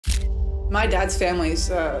My dad's family's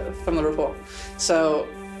from Liverpool, so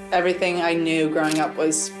everything I knew growing up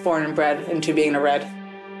was born and bred into being a Red.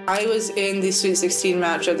 I was in the Sweet 16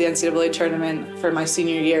 match of the NCAA tournament for my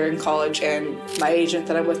senior year in college, and my agent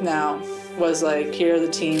that I'm with now was like, here are the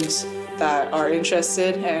teams that are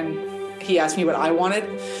interested, and he asked me what I wanted.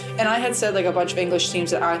 And I had said like a bunch of English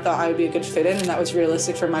teams that I thought I would be a good fit in, and that was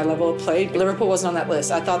realistic for my level of play. Liverpool wasn't on that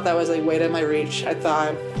list. I thought that was like way out of my reach. I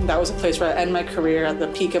thought that was a place where I end my career at the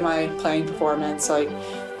peak of my playing performance, like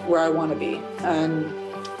where I want to be. And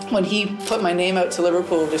when he put my name out to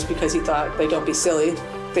Liverpool just because he thought, like, don't be silly,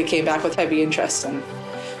 they came back with heavy interest. And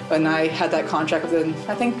when I had that contract within,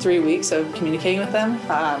 I think, 3 weeks of communicating with them,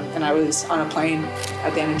 and I was on a plane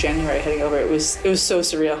at the end of January heading over, it was so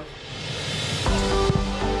surreal.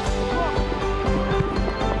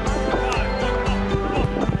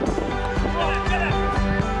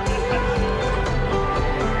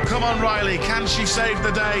 Come on, Rylee, can she save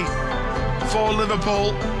the day for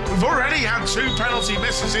Liverpool? We've already had 2 penalty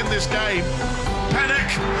misses in this game.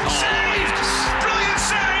 Pennock, saved! Brilliant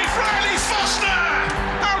save, Rylee Foster!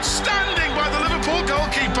 Outstanding by the Liverpool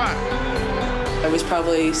goalkeeper. I was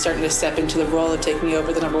probably starting to step into the role of taking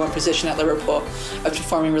over the #1 position at Liverpool, of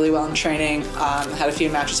performing really well in training. Had a few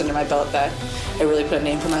matches under my belt that I really put a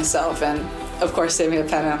name for myself, and of course saving a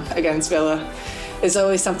penna against Villa is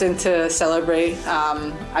always something to celebrate.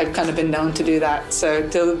 I've kind of been known to do that, so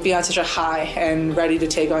to be on such a high and ready to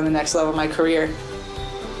take on the next level of my career.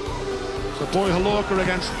 So Boy Halorka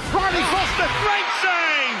against Rylee Foster, great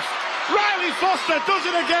save! Rylee Foster does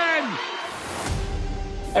it again!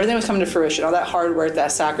 Everything was coming to fruition, all that hard work,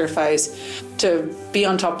 that sacrifice to be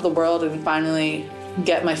on top of the world and finally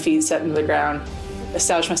get my feet set into the ground,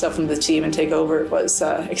 establish myself into the team and take over was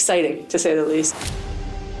exciting, to say the least.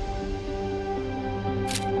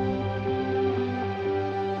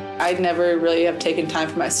 I'd never really have taken time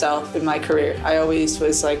for myself in my career. I always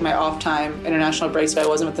was like, my off time, international breaks, if I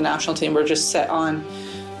wasn't with the national team, were just set on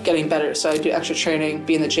getting better. So I'd do extra training,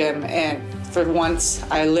 be in the gym, and for once,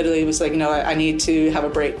 I literally was like, you know, I need to have a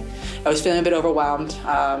break. I was feeling a bit overwhelmed.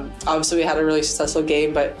 Obviously, we had a really successful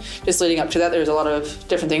game, but just leading up to that, there was a lot of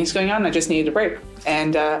different things going on, and I just needed a break.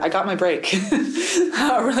 And I got my break,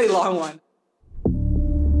 a really long one.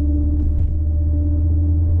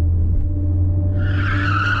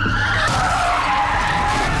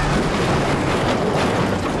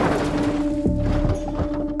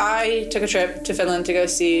 I took a trip to Finland to go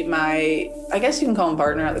see my, I guess you can call him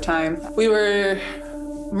partner at the time. We were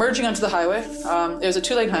merging onto the highway. It was a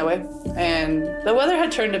 2-lane highway, and the weather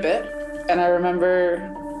had turned a bit. And I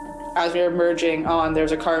remember as we were merging on, there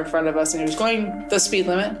was a car in front of us, and it was going the speed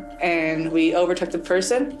limit, and we overtook the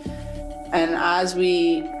person. And as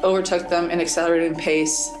we overtook them in accelerating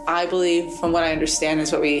pace, I believe, from what I understand,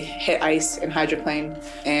 is what we hit ice and hydroplane,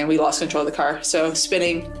 and we lost control of the car. So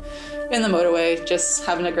spinning in the motorway, just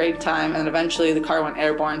having a great time, and eventually the car went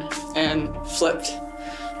airborne and flipped,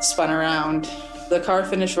 spun around. The car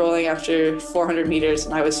finished rolling after 400 meters,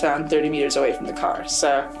 and I was found 30 meters away from the car.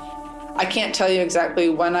 So I can't tell you exactly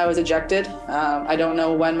when I was ejected. I don't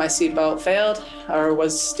know when my seatbelt failed or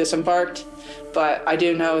was disembarked, but I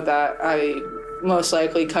do know that I most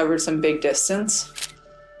likely covered some big distance.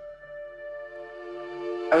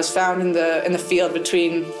 I was found in the field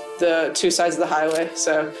between the 2 sides of the highway,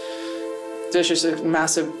 so there's just a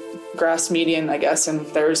massive grass median, I guess, and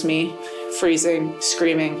there was me freezing,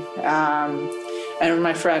 screaming. And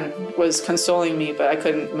my friend was consoling me, but I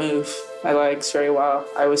couldn't move my legs very well.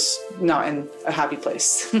 I was not in a happy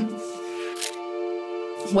place.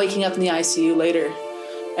 Waking up in the ICU later,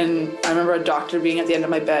 and I remember a doctor being at the end of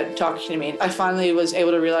my bed talking to me. I finally was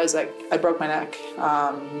able to realize that I broke my neck.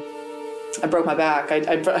 I broke my back.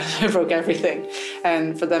 I broke everything.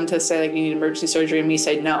 And for them to say, like, you need emergency surgery, and me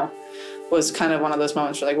say no, was kind of one of those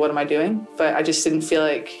moments where, like, what am I doing? But I just didn't feel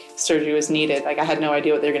like surgery was needed. Like, I had no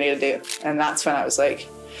idea what they were going to do. And that's when I was like,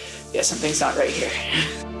 yeah, something's not right here.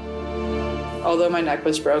 Although my neck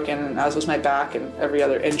was broken, as was my back and every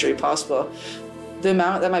other injury possible, the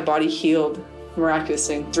amount that my body healed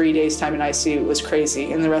miraculously in 3 days' time in ICU was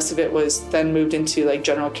crazy. And the rest of it was then moved into, like,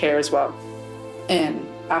 general care as well. And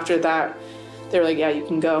after that, they were like, yeah, you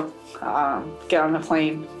can go, get on the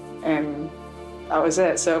plane. And that was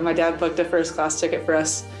it. So my dad booked a first-class ticket for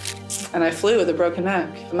us, and I flew with a broken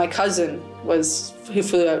neck. My cousin who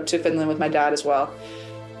flew out to Finland with my dad as well.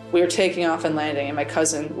 We were taking off and landing, and my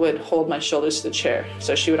cousin would hold my shoulders to the chair.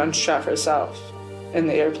 So she would unstrap herself in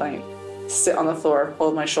the airplane, sit on the floor,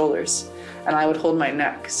 hold my shoulders, and I would hold my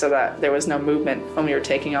neck so that there was no movement when we were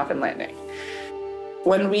taking off and landing.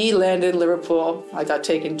 When we landed in Liverpool, I got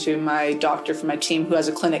taken to my doctor for my team, who has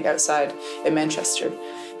a clinic outside in Manchester.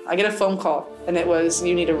 I get a phone call, and it was,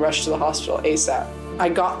 you need to rush to the hospital ASAP. I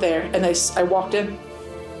got there, and I walked in,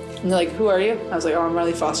 and they're like, who are you? I was like, oh, I'm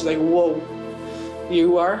Rylee Foster. Like, whoa,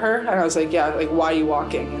 you are her? And I was like, yeah, like, why are you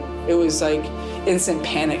walking? And it was like instant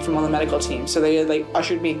panic from all the medical team. So they like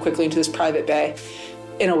ushered me quickly into this private bay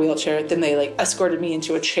in a wheelchair. Then they like escorted me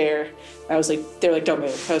into a chair. I was like, they're like, don't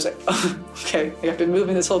move. I was like, oh, okay, like, I've been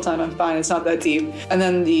moving this whole time, I'm fine, it's not that deep. And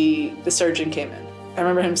then the surgeon came in. I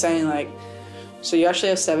remember him saying like, so you actually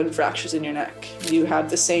have 7 fractures in your neck. You have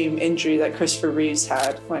the same injury that Christopher Reeves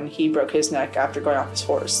had when he broke his neck after going off his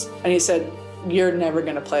horse. And he said, you're never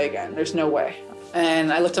gonna play again, there's no way.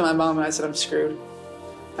 And I looked at my mom and I said, I'm screwed.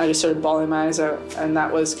 I just started bawling my eyes out. And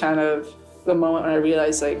that was kind of the moment when I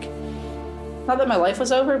realized, like, not that my life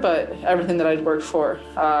was over, but everything that I'd worked for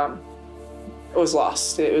was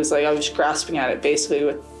lost. It was like I was grasping at it basically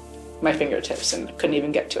with my fingertips and couldn't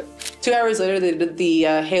even get to it. 2 hours later, they did the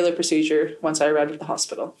halo procedure once I arrived at the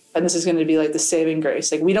hospital. And this is going to be like the saving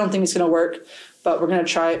grace. Like, we don't think it's going to work, but we're going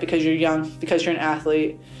to try it because you're young, because you're an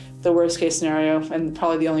athlete. The worst case scenario, and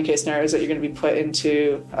probably the only case scenario, is that you're going to be put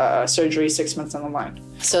into surgery 6 months down the line.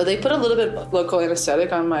 So they put a little bit of local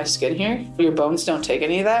anesthetic on my skin here. Your bones don't take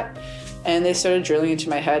any of that. And they started drilling into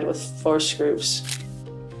my head with 4 screws.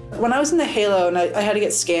 When I was in the halo, and I had to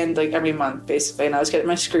get scanned like every month basically, and I was getting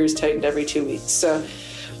my screws tightened every 2 weeks. So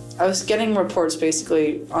I was getting reports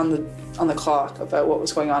basically on the clock about what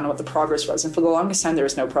was going on and what the progress was. And for the longest time, there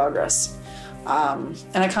was no progress. And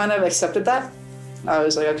I kind of accepted that. I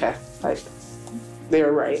was like, okay, like, they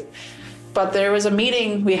were right. But there was a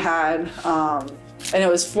meeting we had, and it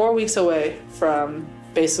was 4 weeks away from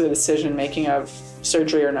basically the decision making of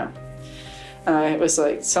surgery or no. And I was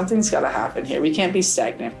like, something's got to happen here. We can't be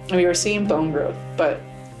stagnant. And we were seeing bone growth, but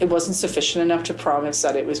it wasn't sufficient enough to promise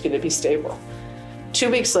that it was going to be stable.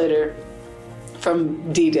 2 weeks later,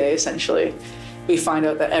 from D-Day essentially, we find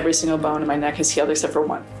out that every single bone in my neck has healed except for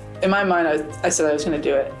one. In my mind, I said I was going to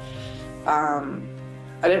do it.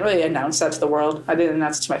 I didn't really announce that to the world. I didn't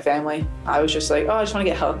announce it to my family. I was just like, oh, I just want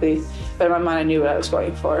to get healthy. But in my mind, I knew what I was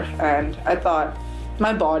going for. And I thought,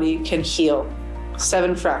 my body can heal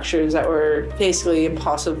 7 fractures that were basically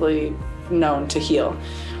impossibly known to heal.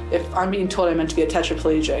 If I'm being told I'm meant to be a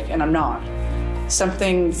tetraplegic and I'm not,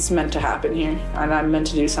 something's meant to happen here, and I'm meant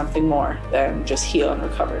to do something more than just heal and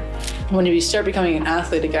recover. When you start becoming an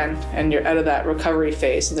athlete again and you're out of that recovery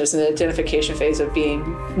phase, and there's an identification phase of being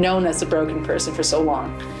known as a broken person for so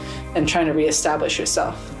long and trying to reestablish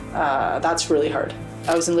yourself, that's really hard.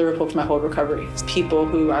 I was in Liverpool for my whole recovery. People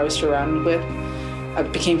who I was surrounded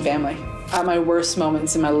with became family. At my worst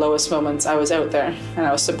moments and my lowest moments, I was out there and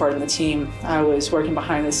I was supporting the team. I was working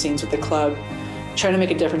behind the scenes with the club, trying to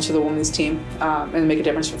make a difference for the women's team and make a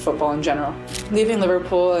difference for football in general. Leaving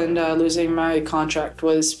Liverpool and losing my contract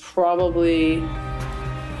was probably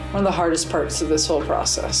one of the hardest parts of this whole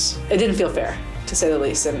process. It didn't feel fair, to say the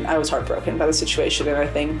least, and I was heartbroken by the situation, and I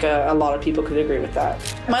think a lot of people could agree with that.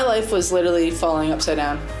 My life was literally falling upside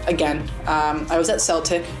down again. I was at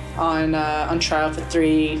Celtic on trial for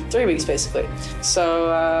three weeks basically.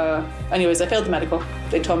 So anyways, I failed the medical.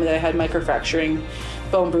 They told me that I had microfracturing,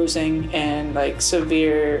 bone bruising, and like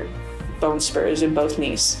severe bone spurs in both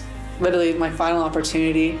knees. Literally my final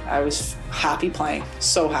opportunity, I was happy playing,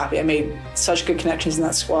 so happy. I made such good connections in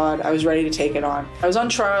that squad. I was ready to take it on. I was on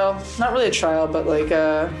trial, not really a trial, but like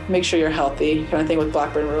make sure you're healthy kind of thing with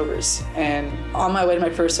Blackburn Rovers. And on my way to my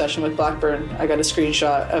first session with Blackburn, I got a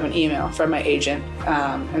screenshot of an email from my agent,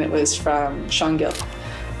 and it was from Sean Gill,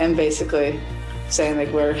 and basically saying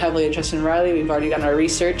like, we're heavily interested in Rylee, we've already done our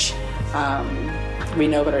research. We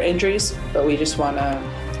know about our injuries, but we just want to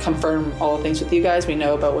confirm all the things with you guys. We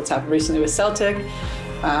know about what's happened recently with Celtic.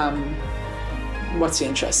 What's the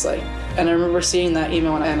interest like? And I remember seeing that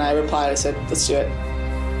email and I replied, I said, let's do it.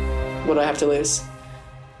 What do I have to lose?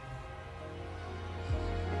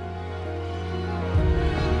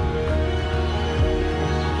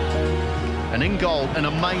 And in goal, an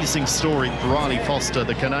amazing story. Rylee Foster,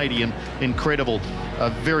 the Canadian, incredible.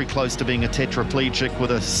 Very close to being a tetraplegic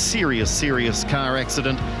with a serious car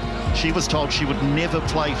accident. She was told she would never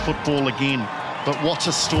play football again. But what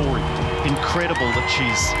a story. Incredible that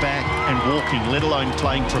she's back and walking, let alone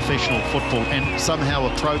playing professional football. And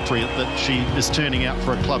somehow appropriate that she is turning out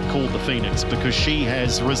for a club called the Phoenix, because she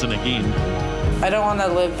has risen again. I don't want to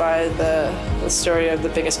live by the story of the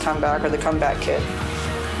biggest comeback or the comeback kid.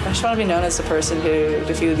 I just want to be known as the person who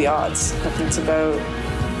defeated the odds. I think it's about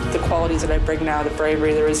the qualities that I bring now, the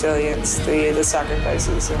bravery, the resilience, the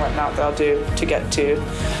sacrifices and whatnot that I'll do to get to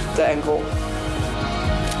the end goal.